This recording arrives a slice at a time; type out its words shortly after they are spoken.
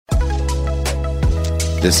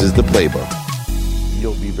This is the playbook.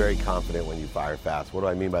 You'll be very confident when you fire fast. What do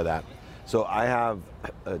I mean by that? So I have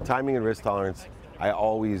timing and risk tolerance. I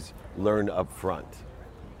always learn up front.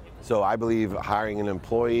 So I believe hiring an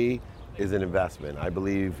employee is an investment. I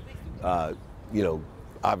believe,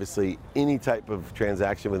 obviously any type of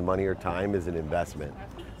transaction with money or time is an investment.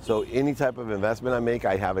 So any type of investment I make,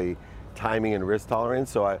 I have a timing and risk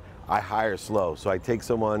tolerance. So I hire slow. So I take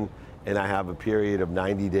someone and I have a period of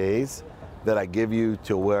 90 days that I give you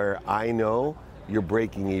to where I know you're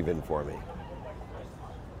breaking even for me.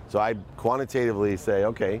 So I quantitatively say,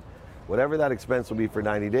 okay, whatever that expense will be for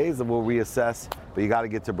 90 days, then we'll reassess, but you got to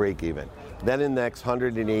get to break even. Then in the next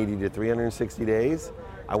 180 to 360 days,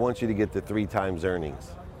 I want you to get to 3 times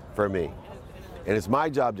earnings for me. And it's my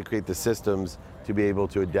job to create the systems to be able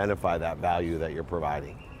to identify that value that you're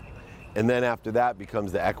providing. And then after that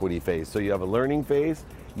becomes the equity phase. So you have a learning phase.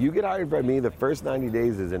 You get hired by me, the first 90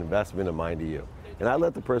 days is an investment of mine to you. And I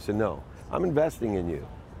let the person know, I'm investing in you.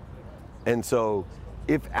 And so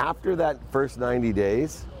if after that first 90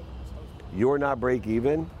 days, you're not break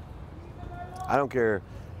even, I don't care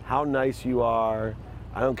how nice you are,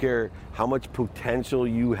 I don't care how much potential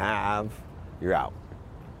you have, you're out.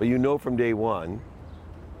 But you know from day one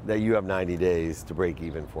that you have 90 days to break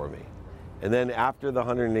even for me. And then after the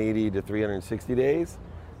 180 to 360 days,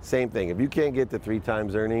 same thing. If you can't get to 3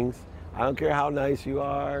 times earnings, I don't care how nice you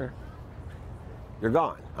are, you're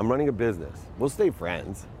gone. I'm running a business. We'll stay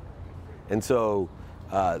friends. And so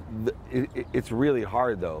it's really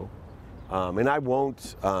hard though. And I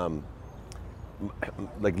won't,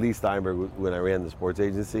 like Lee Steinberg, when I ran the sports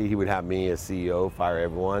agency, he would have me as CEO fire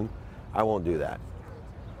everyone. I won't do that,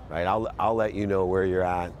 right? I'll let you know where you're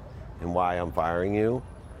at and why I'm firing you.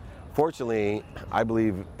 Fortunately, I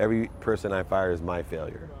believe every person I fire is my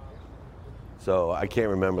failure. So I can't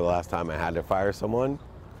remember the last time I had to fire someone,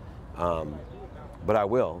 but I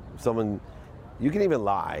will. You can even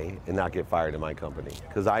lie and not get fired in my company,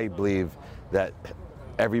 because I believe that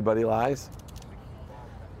everybody lies,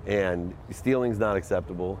 and stealing's not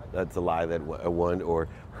acceptable. That's a lie that one, or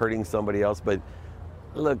hurting somebody else. But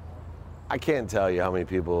look, I can't tell you how many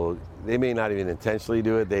people, they may not even intentionally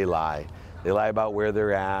do it, they lie. They lie about where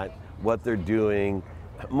they're at, what they're doing.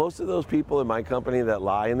 Most of those people in my company that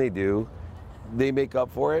lie, and they do, they make up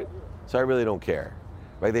for it, so I really don't care,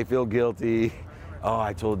 right? They feel guilty. Oh,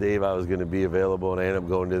 I told Dave I was going to be available, and I ended up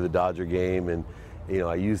going to the Dodger game, and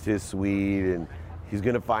I used his suite, and he's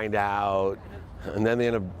going to find out. And then they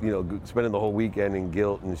end up, spending the whole weekend in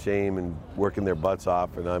guilt and shame and working their butts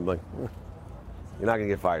off, and I'm like, you're not going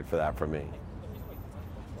to get fired for that from me.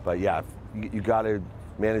 But yeah, you got to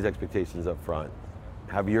manage expectations up front.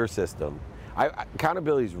 Have your system.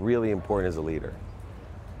 Accountability is really important as a leader,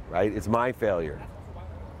 right? It's my failure.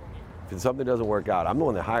 If something doesn't work out, I'm the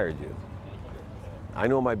one that hired you. I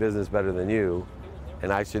know my business better than you,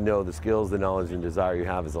 and I should know the skills, the knowledge, and desire you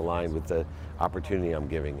have is aligned with the opportunity I'm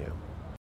giving you.